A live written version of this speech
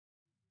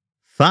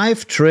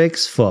5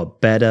 tricks for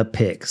better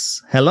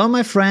pics. Hello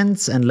my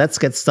friends, and let's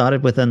get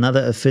started with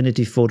another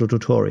Affinity photo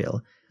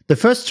tutorial. The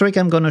first trick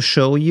I'm going to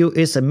show you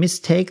is a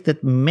mistake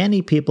that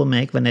many people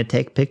make when they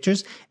take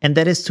pictures, and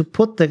that is to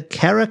put the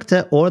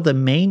character or the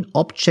main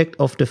object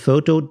of the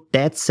photo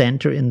dead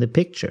center in the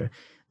picture.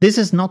 This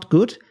is not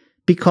good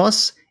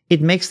because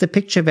it makes the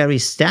picture very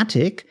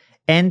static,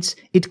 and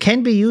it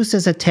can be used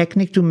as a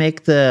technique to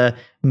make the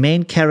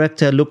main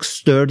character look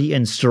sturdy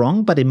and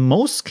strong, but in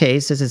most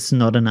cases it's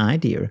not an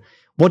idea.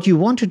 What you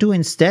want to do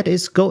instead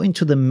is go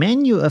into the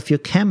menu of your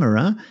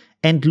camera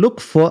and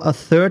look for a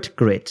third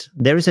grid.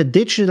 There is a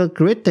digital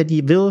grid that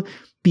will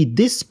be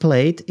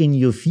displayed in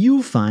your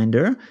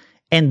viewfinder,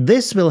 and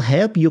this will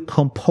help you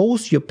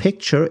compose your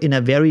picture in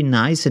a very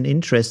nice and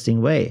interesting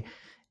way.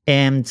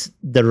 And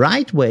the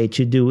right way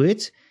to do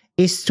it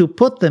is to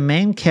put the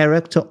main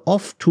character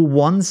off to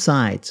one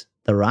side,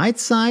 the right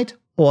side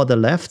or the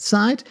left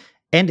side,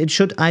 and it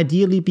should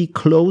ideally be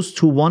close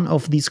to one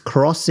of these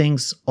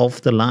crossings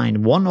of the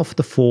line, one of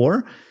the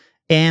 4.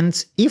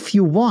 And if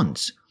you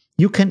want,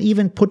 you can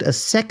even put a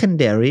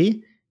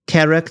secondary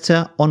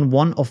character on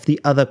one of the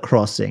other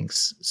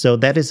crossings. So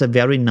that is a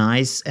very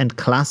nice and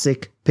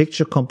classic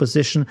picture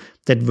composition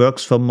that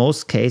works for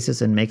most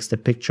cases and makes the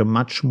picture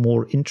much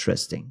more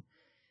interesting.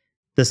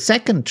 The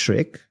second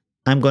trick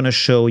I'm going to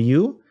show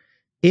you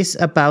is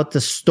about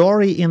the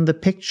story in the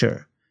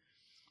picture.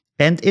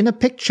 And in a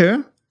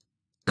picture,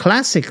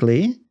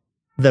 classically,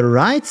 the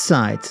right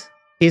side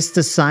is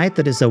the side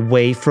that is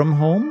away from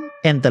home,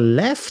 and the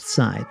left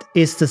side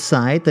is the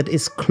side that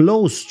is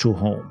close to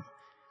home.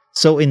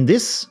 So in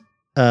this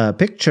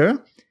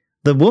picture,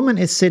 the woman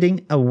is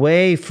sitting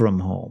away from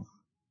home.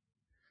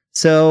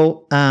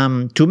 So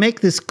to make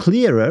this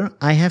clearer,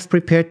 I have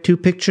prepared 2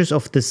 pictures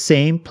of the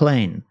same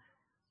plane.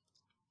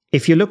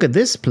 If you look at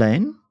this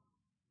plane,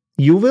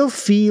 you will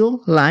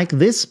feel like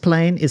this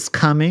plane is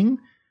coming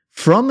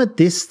from a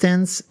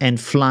distance and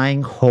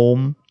flying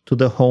home to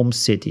the home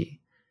city.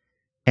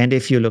 And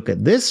if you look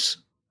at this,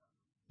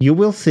 you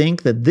will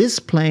think that this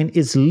plane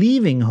is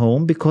leaving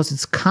home because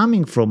it's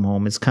coming from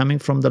home. It's coming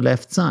from the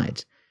left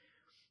side.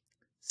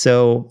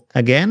 So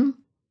again,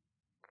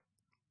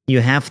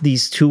 you have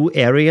these 2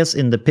 areas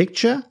in the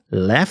picture.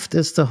 Left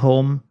is the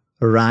home,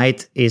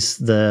 right is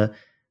the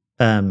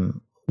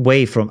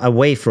away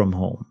from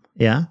home.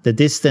 Yeah, the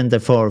distant, the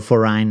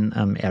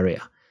foreign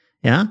area.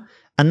 Yeah.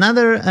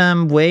 Another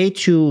way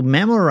to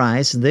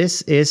memorize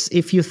this is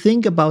if you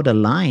think about a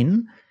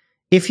line.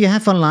 If you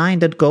have a line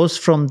that goes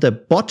from the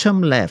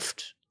bottom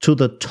left to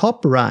the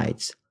top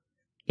right,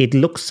 it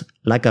looks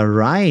like a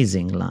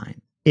rising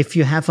line. If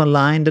you have a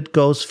line that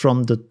goes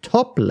from the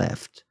top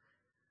left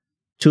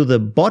to the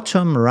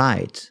bottom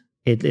right,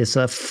 it is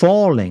a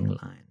falling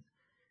line.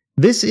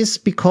 This is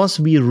because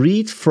we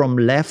read from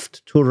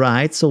left to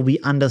right, so we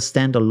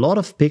understand a lot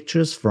of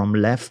pictures from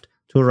left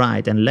to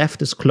right, and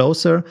left is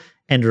closer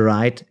and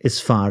right is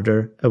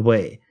farther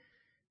away.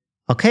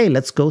 Okay,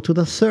 let's go to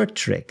the third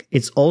trick.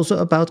 It's also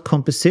about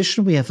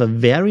composition. We have a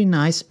very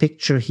nice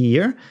picture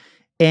here.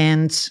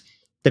 And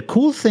the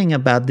cool thing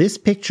about this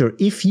picture,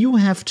 if you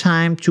have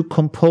time to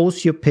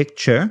compose your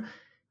picture,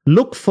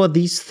 look for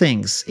these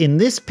things. In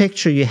this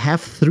picture, you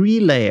have 3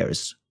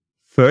 layers.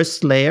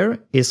 First layer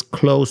is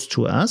close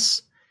to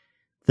us.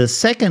 The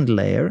second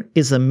layer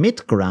is a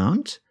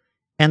midground.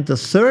 And the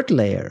third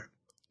layer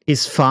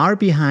is far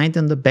behind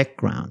in the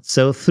background.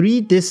 So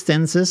 3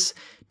 distances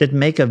that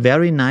make a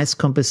very nice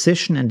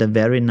composition and a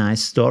very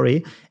nice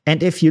story.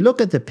 And if you look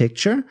at the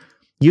picture,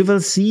 you will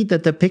see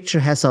that the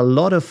picture has a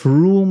lot of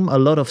room, a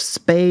lot of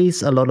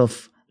space, a lot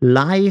of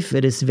life.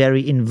 It is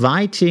very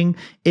inviting.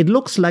 It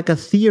looks like a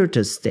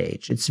theater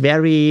stage. It's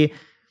very,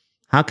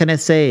 how can I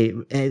say,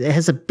 it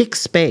has a big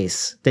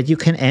space that you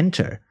can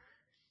enter.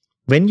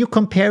 When you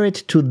compare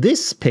it to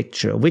this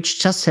picture,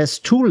 which just has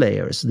 2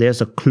 layers,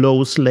 there's a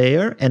close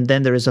layer and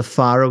then there is a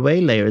far away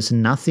layer, there's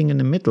nothing in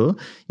the middle,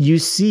 you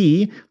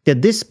see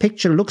that this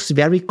picture looks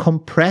very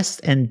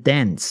compressed and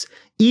dense.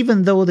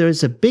 Even though there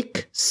is a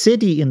big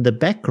city in the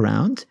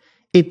background,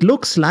 it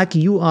looks like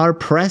you are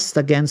pressed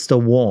against a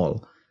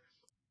wall.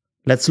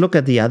 Let's look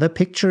at the other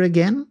picture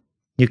again.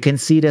 You can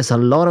see there's a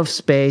lot of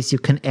space, you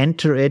can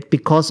enter it.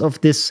 Because of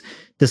this,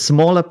 the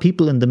smaller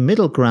people in the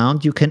middle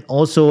ground, you can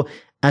also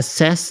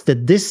assess the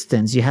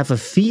distance. You have a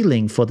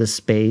feeling for the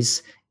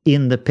space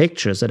in the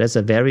picture. So that's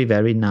a very,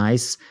 very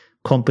nice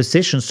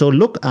composition. So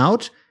look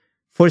out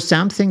for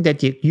something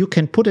that you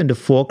can put in the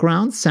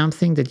foreground,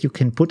 something that you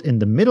can put in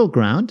the middle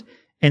ground,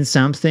 and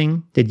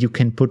something that you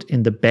can put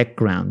in the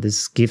background.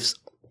 This gives,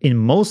 in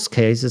most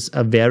cases,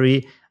 a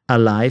very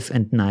alive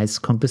and nice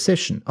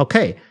composition.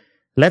 Okay,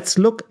 let's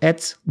look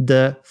at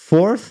the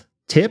 4th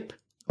tip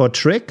or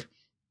trick.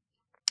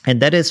 And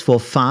that is for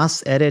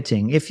fast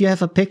editing. If you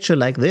have a picture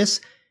like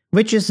this,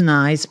 which is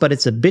nice, but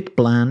it's a bit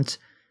bland,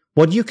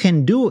 what you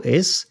can do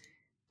is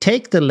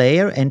take the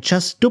layer and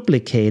just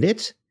duplicate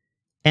it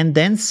and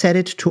then set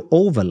it to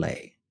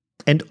overlay.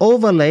 And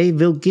overlay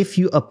will give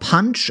you a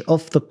punch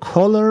of the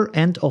color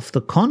and of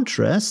the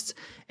contrast.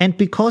 And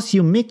because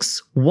you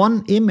mix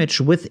one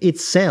image with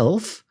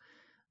itself,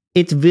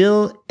 it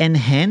will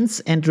enhance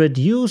and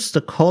reduce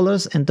the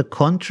colors and the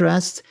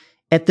contrast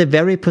at the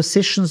very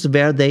positions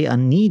where they are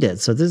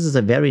needed. So this is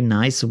a very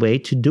nice way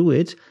to do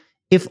it.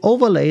 If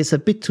overlay is a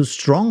bit too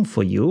strong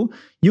for you,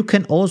 you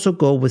can also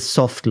go with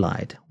soft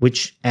light,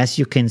 which, as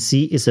you can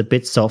see, is a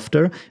bit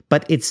softer,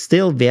 but it's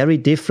still very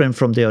different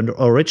from the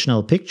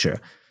original picture.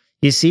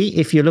 You see,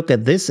 if you look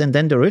at this and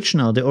then the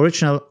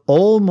original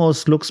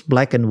almost looks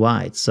black and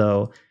white.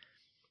 So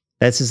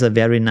this is a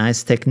very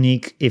nice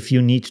technique if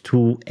you need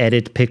to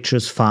edit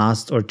pictures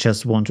fast or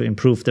just want to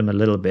improve them a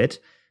little bit.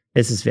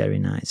 This is very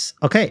nice.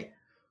 Okay,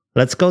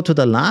 let's go to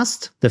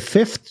the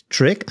fifth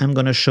trick I'm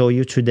going to show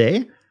you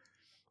today.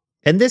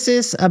 And this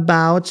is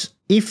about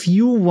if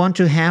you want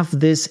to have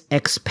this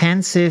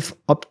expensive,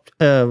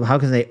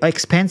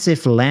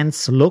 expensive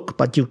lens look,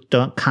 but you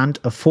can't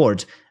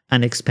afford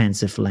an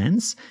expensive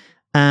lens.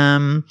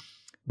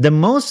 The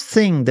most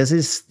thing that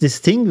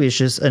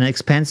distinguishes an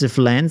expensive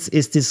lens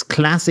is this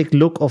classic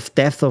look of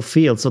depth of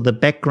field. So the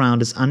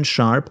background is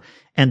unsharp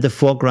and the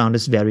foreground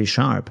is very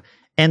sharp.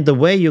 And the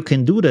way you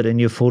can do that in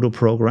your photo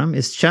program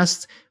is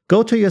just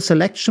go to your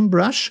selection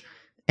brush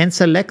and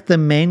select the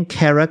main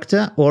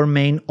character or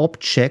main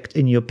object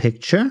in your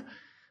picture.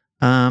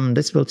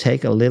 This will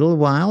take a little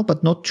while,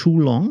 but not too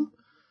long.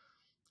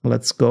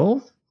 Let's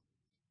go.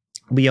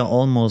 We are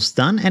almost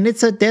done, and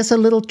there's a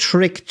little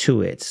trick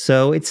to it.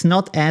 So it's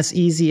not as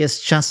easy as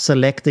just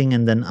selecting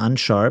and then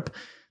unsharp.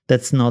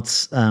 That's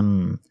not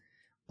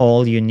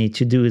all you need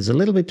to do. There's a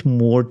little bit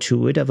more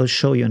to it. I will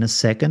show you in a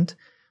second.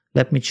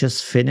 Let me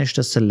just finish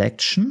the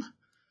selection.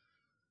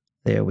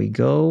 There we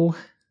go.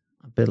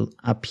 A bit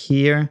up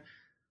here.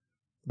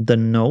 The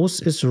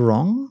nose is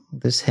wrong.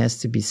 This has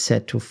to be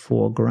set to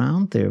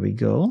foreground. There we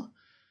go.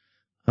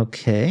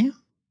 Okay.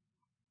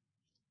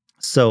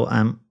 So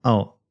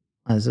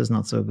this is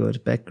not so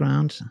good.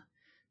 Background.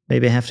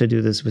 Maybe I have to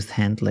do this with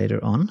hand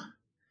later on.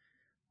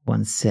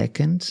 1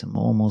 second. I'm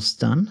almost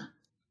done.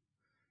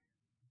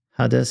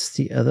 How does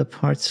the other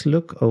parts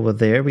look? Over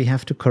there, we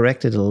have to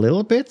correct it a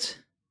little bit.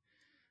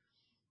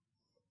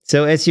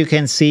 So as you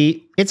can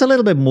see, it's a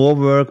little bit more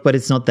work, but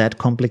it's not that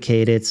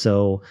complicated.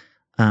 So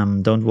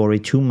don't worry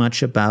too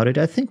much about it.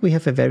 I think we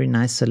have a very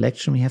nice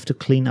selection. We have to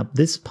clean up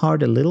this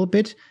part a little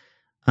bit.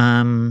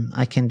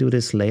 I can do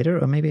this later,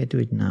 or maybe I do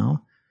it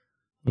now.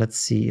 Let's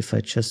see if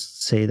I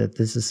just say that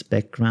this is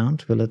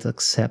background. Will it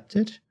accept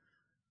it?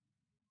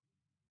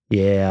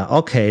 Yeah,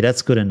 okay,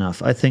 that's good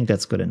enough. I think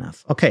that's good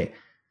enough. Okay,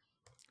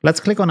 let's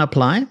click on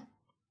apply.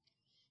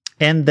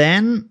 And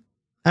then,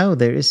 oh,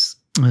 there is,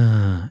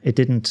 it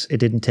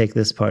didn't take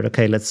this part.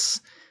 Okay,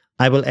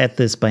 I will add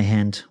this by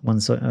hand.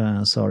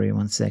 Sorry,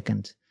 1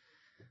 second.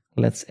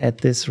 Let's add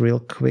this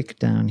real quick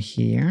down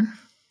here.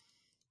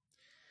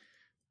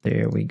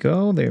 There we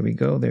go, there we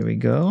go, there we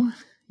go.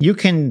 You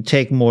can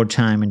take more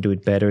time and do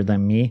it better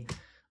than me.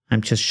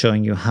 I'm just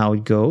showing you how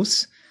it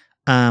goes.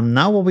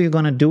 Now what we're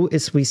going to do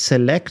is we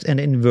select and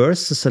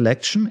inverse the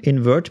selection.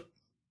 Invert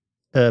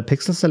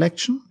pixel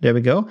selection. There we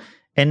go.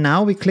 And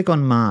now we click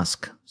on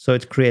mask. So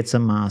it creates a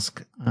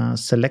mask.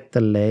 Select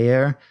the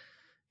layer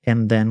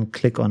and then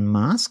click on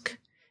mask.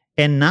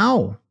 And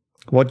now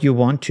what you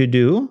want to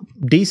do,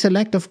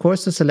 deselect, of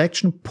course, the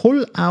selection.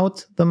 Pull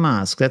out the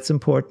mask. That's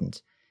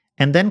important.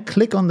 And then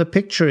click on the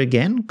picture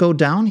again, go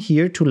down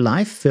here to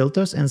Live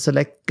Filters and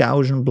select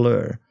Gaussion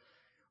Blur.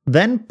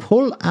 Then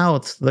pull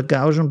out the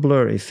Gaussion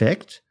Blur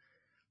effect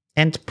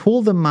and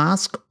pull the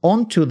mask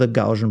onto the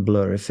Gaussion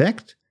Blur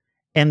effect.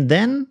 And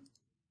then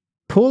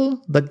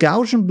pull the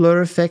Gaussion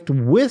Blur effect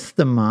with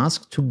the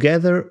mask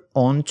together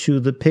onto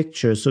the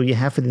picture. So you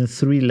have it in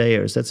 3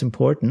 layers. That's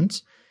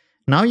important.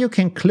 Now you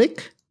can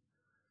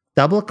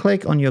double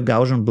click on your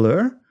Gaussion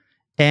Blur,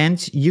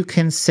 and you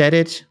can set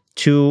it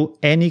to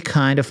any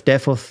kind of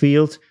depth of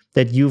field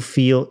that you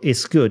feel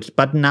is good.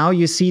 But now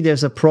you see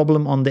there's a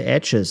problem on the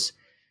edges.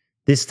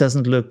 This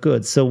doesn't look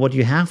good. So what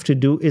you have to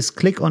do is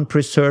click on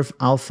Preserve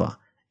Alpha.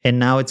 And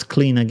now it's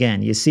clean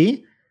again. You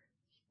see?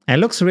 It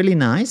looks really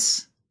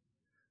nice.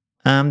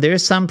 There are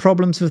some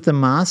problems with the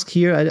mask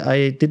here.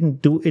 I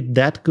didn't do it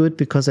that good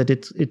because I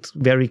did it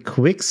very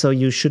quick. So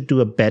you should do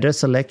a better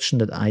selection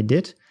that I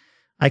did.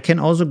 I can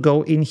also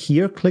go in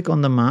here, click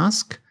on the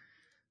mask.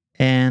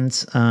 And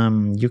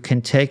you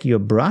can take your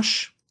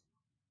brush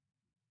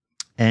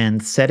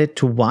and set it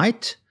to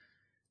white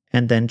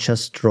and then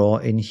just draw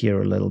in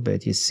here a little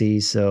bit. You see,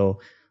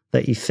 so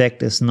the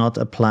effect is not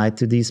applied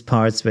to these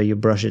parts where you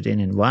brush it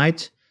in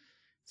white.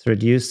 It's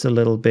reduced a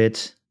little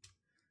bit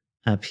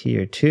up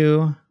here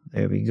too.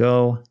 There we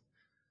go.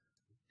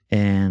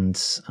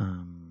 And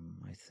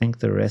I think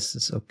the rest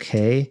is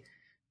okay.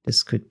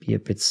 This could be a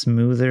bit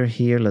smoother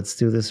here. Let's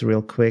do this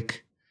real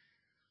quick.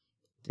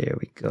 There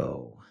we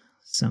go.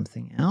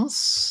 Something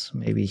else,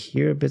 maybe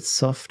here a bit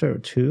softer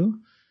too.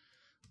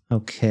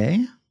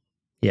 Okay,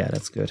 yeah,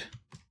 that's good.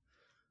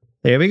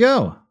 There we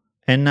go.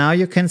 And now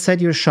you can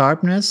set your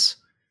sharpness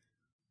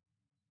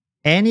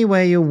any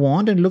way you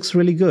want, and it looks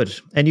really good.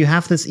 And you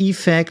have this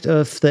effect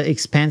of the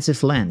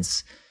expansive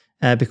lens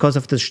because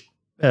of the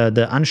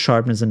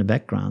unsharpness in the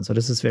background. So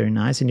this is very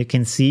nice. And you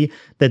can see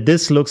that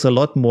this looks a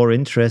lot more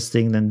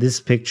interesting than this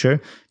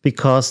picture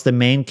because the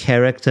main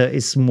character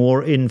is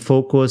more in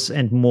focus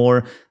and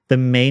more the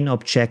main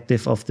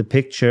objective of the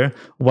picture,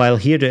 while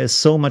here there is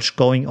so much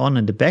going on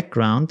in the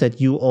background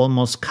that you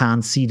almost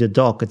can't see the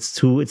dog. It's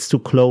too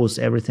close.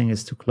 Everything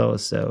is too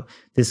close. So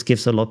this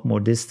gives a lot more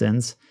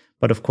distance.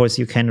 But of course,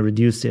 you can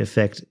reduce the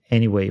effect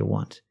any way you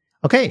want.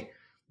 Okay,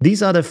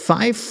 these are the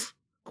 5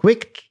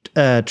 quick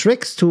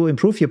tricks to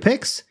improve your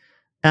pics.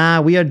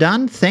 We are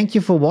done. Thank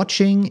you for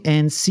watching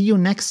and see you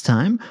next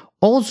time.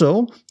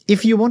 Also,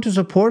 if you want to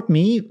support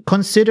me,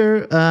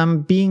 consider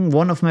being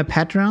one of my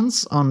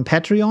patrons on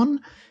Patreon.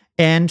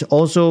 And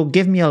also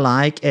give me a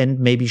like and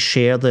maybe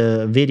share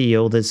the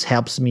video. This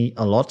helps me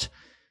a lot.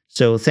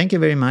 So thank you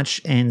very much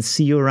and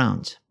see you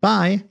around.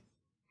 Bye.